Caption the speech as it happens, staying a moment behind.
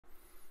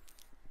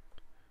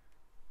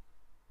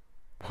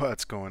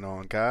What's going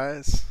on,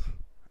 guys?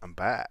 I'm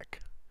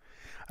back.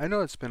 I know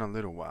it's been a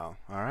little while,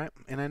 alright?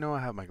 And I know I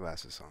have my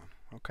glasses on,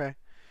 okay?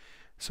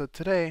 So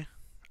today,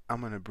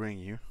 I'm going to bring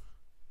you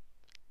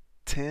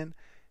 10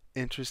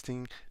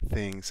 interesting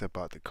things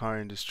about the car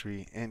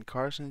industry and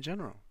cars in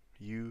general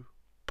you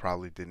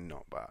probably didn't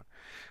know about,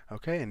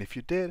 okay? And if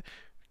you did,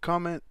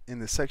 comment in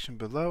the section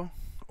below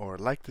or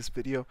like this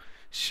video,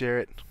 share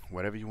it,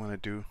 whatever you want to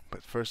do.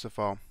 But first of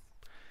all,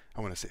 I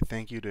want to say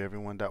thank you to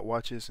everyone that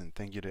watches and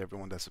thank you to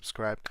everyone that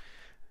subscribed.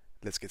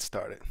 Let's get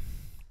started.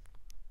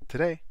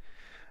 Today,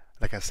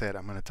 like I said,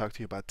 I'm going to talk to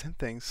you about 10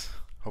 things.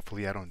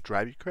 Hopefully I don't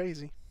drive you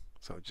crazy.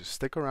 So just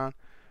stick around,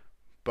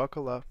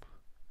 buckle up,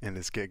 and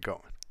let's get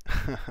going.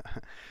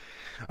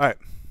 Alright,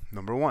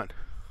 number one.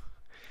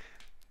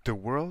 The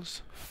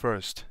world's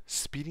first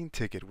speeding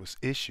ticket was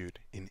issued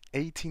in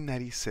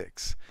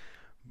 1896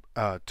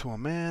 to a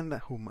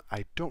man whom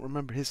I don't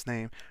remember his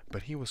name,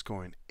 but he was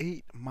going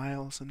 8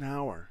 miles an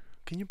hour.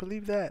 Can you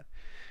believe that?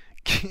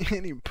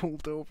 Getting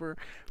pulled over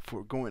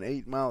for going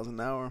 8 miles an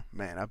hour?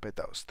 Man, I bet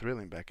that was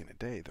thrilling back in the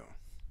day, though.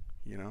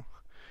 You know?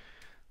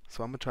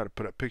 So I'm gonna try to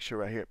put a picture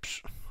right here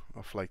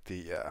of like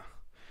the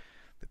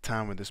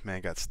time when this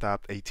man got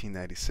stopped,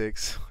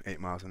 1896, 8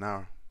 miles an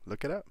hour.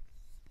 Look it up.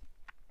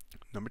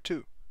 Number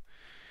two.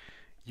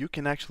 You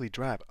can actually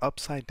drive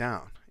upside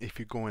down if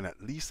you're going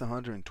at least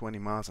 120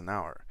 miles an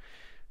hour.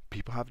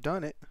 People have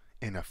done it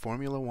in a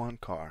Formula One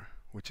car,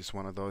 which is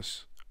one of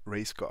those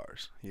race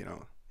cars. You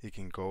know, you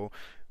can go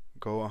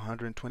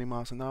 120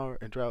 miles an hour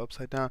and drive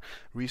upside down.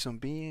 Reason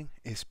being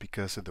is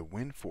because of the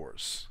wind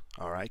force.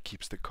 All right,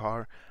 keeps the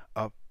car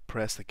up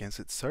pressed against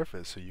its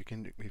surface, so you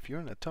can, if you're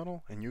in a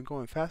tunnel and you're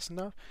going fast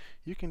enough,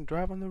 you can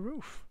drive on the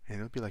roof and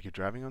it'll be like you're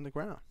driving on the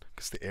ground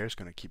because the air is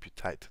going to keep you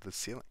tight to the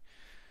ceiling.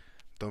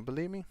 Don't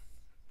believe me?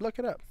 Look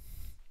it up.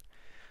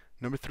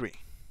 Number three.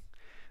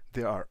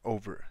 There are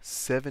over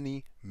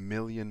 70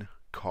 million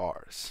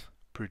cars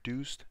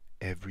produced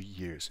every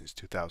year since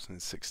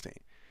 2016.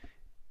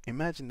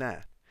 Imagine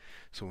that.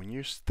 So when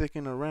you're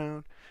sticking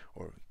around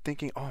or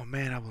thinking, oh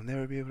man, I will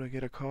never be able to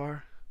get a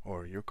car,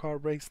 or your car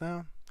breaks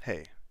down,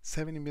 hey,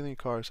 70 million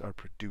cars are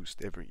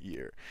produced every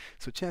year.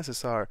 So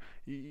chances are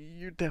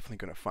you're definitely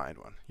going to find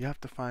one. You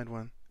have to find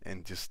one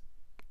and just,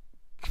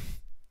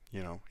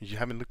 you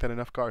haven't looked at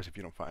enough cars if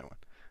you don't find one.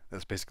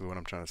 That's basically what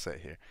I'm trying to say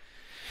here.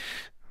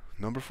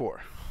 Number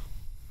four.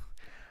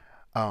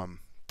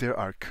 There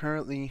are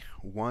currently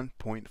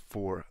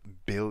 1.4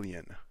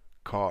 billion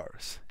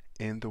cars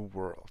in the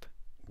world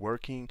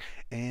working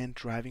and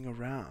driving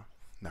around.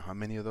 Now, how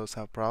many of those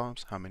have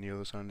problems? How many of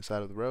those are on the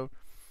side of the road?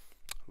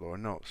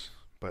 Lord knows.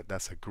 But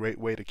that's a great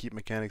way to keep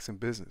mechanics in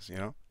business, you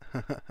know?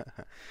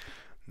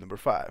 Number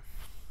five.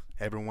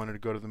 Ever wanted to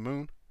go to the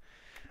moon?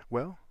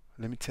 Well,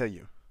 let me tell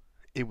you,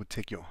 it would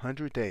take you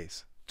 100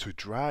 days to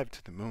drive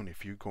to the moon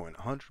if you're going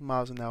 100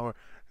 miles an hour,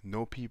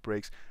 no pee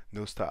breaks,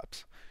 no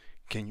stops.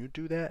 Can you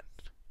do that?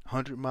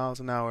 100 miles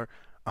an hour,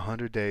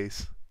 100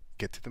 days,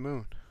 get to the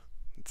moon.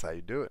 That's how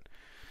you do it.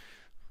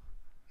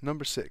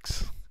 Number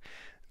six.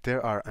 There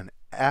is an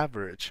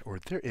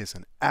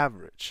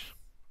average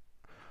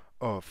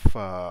of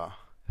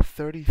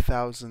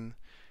 30,000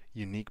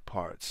 unique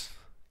parts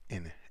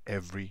in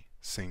every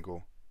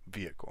single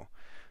vehicle.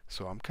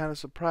 So I'm kind of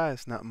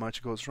surprised not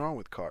much goes wrong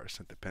with cars.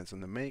 It depends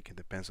on the make, it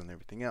depends on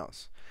everything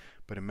else.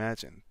 But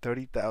imagine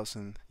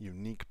 30,000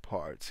 unique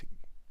parts,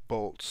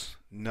 bolts,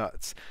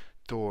 nuts,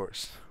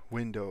 doors,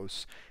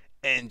 windows,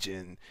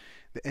 engine.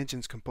 The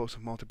engine's composed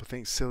of multiple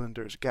things,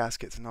 cylinders,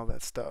 gaskets, and all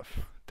that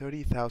stuff.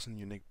 30,000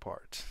 unique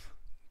parts.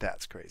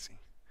 That's crazy.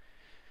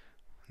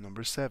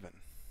 Number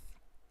seven.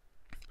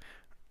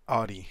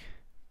 Audi,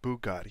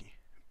 Bugatti,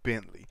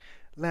 Bentley,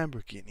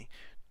 Lamborghini,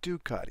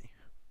 Ducati,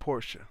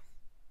 Porsche.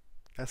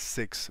 That's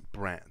 6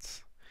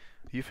 brands.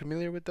 Are you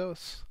familiar with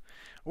those?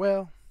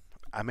 Well,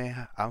 I'm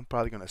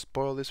probably going to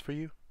spoil this for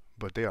you,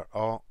 but they are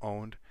all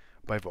owned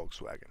by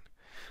Volkswagen.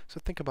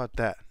 So think about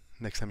that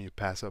next time you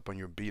pass up on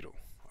your Beetle,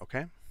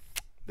 okay?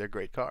 They're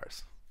great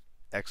cars.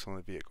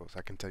 Excellent vehicles.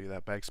 I can tell you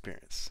that by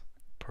experience.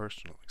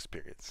 Personal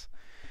experience.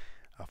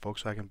 A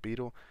Volkswagen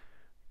Beetle,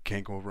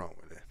 can't go wrong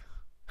with it.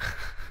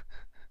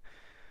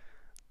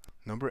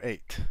 Number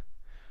 8.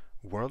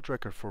 World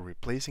record for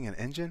replacing an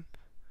engine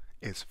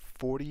is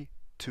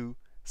 42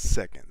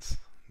 seconds.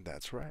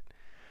 That's right.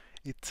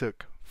 It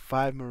took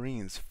 5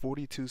 Marines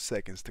 42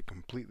 seconds to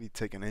completely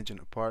take an engine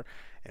apart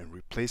and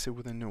replace it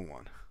with a new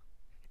one.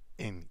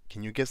 And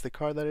can you guess the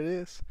car that it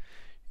is?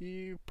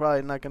 You're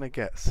probably not going to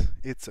guess.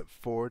 It's a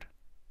Ford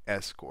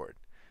Escort.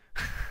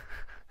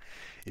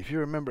 If you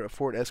remember a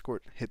Ford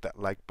Escort, hit that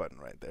like button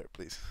right there,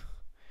 please.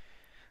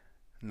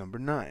 Number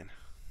 9.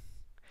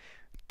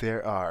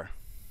 There's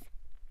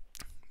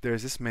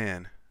this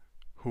man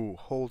who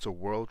holds a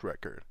world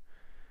record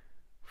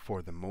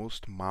for the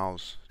most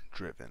miles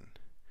driven,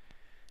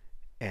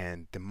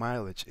 and the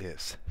mileage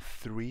is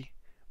 3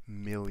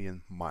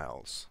 million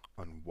miles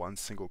on one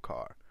single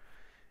car.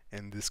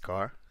 And this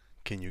car,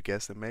 can you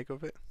guess the make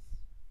of it?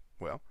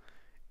 Well,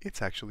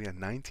 it's actually a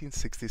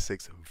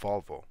 1966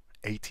 Volvo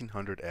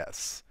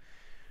 1800S.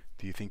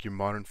 Do you think your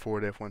modern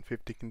Ford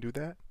F-150 can do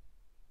that?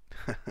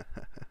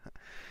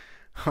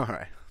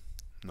 Alright,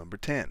 number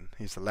 10.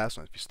 Here's the last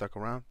one. If you stuck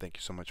around, thank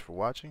you so much for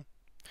watching.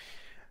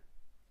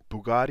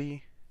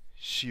 Bugatti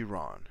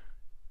Chiron.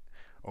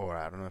 Or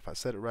I don't know if I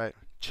said it right.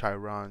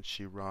 Chiron,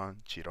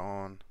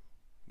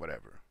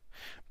 whatever.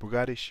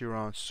 Bugatti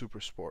Chiron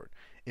Super Sport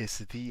is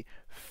the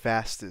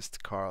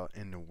fastest car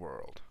in the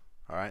world.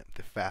 Alright,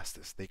 the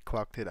fastest. They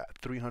clocked it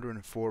at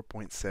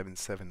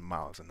 304.77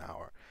 miles an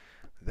hour.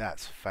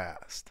 That's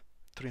fast.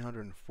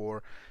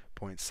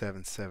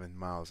 304.77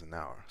 miles an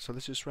hour. So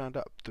let's just round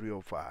up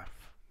 305.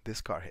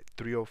 This car hit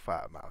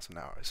 305 miles an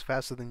hour. It's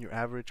faster than your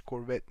average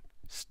Corvette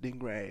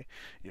Stingray,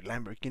 your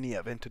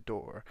Lamborghini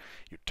Aventador,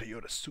 your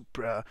Toyota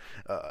Supra,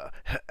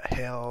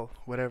 Hell,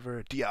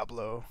 whatever,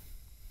 Diablo.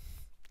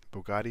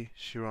 Bugatti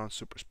Chiron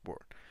Super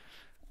Sport.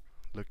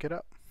 Look it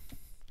up.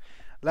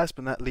 Last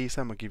but not least,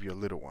 I'm going to give you a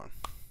little one.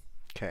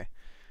 Okay.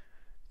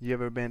 You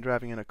ever been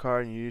driving in a car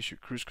and you use your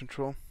cruise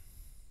control?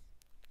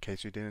 In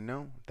case you didn't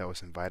know, that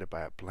was invited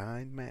by a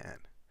blind man.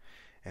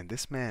 And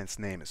this man's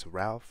name is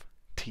Ralph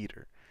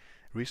Teeter.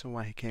 The reason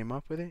why he came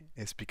up with it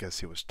is because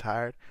he was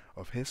tired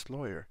of his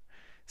lawyer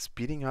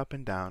speeding up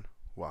and down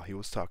while he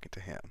was talking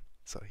to him.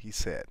 So he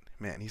said,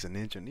 man, he's an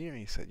engineer.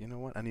 He said, you know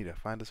what? I need to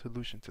find a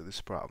solution to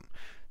this problem.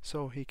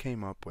 So he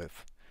came up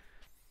with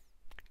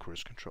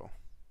cruise control.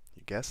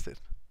 You guessed it.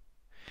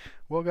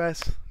 Well,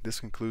 guys, this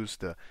concludes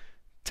the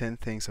 10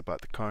 things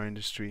about the car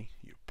industry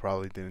you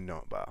probably didn't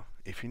know about.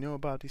 If you know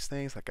about these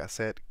things, like I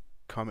said,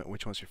 comment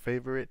which one's your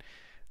favorite.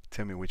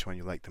 Tell me which one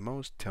you like the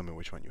most. Tell me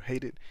which one you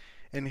hated.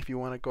 And if you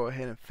want to go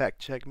ahead and fact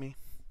check me,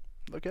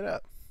 look it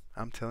up.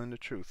 I'm telling the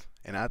truth.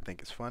 And I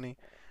think it's funny.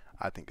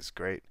 I think it's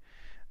great.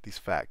 These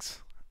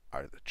facts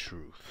are the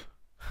truth.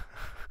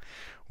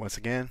 Once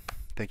again,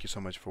 thank you so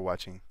much for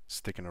watching,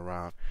 sticking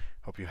around.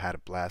 Hope you had a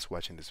blast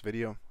watching this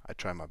video. I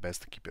try my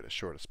best to keep it as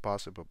short as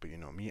possible, but you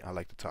know me, I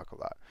like to talk a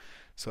lot.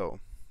 So,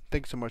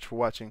 thank you so much for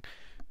watching.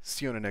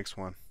 See you on the next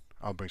one.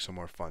 I'll bring some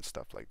more fun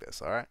stuff like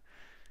this, alright?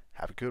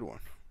 Have a good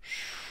one.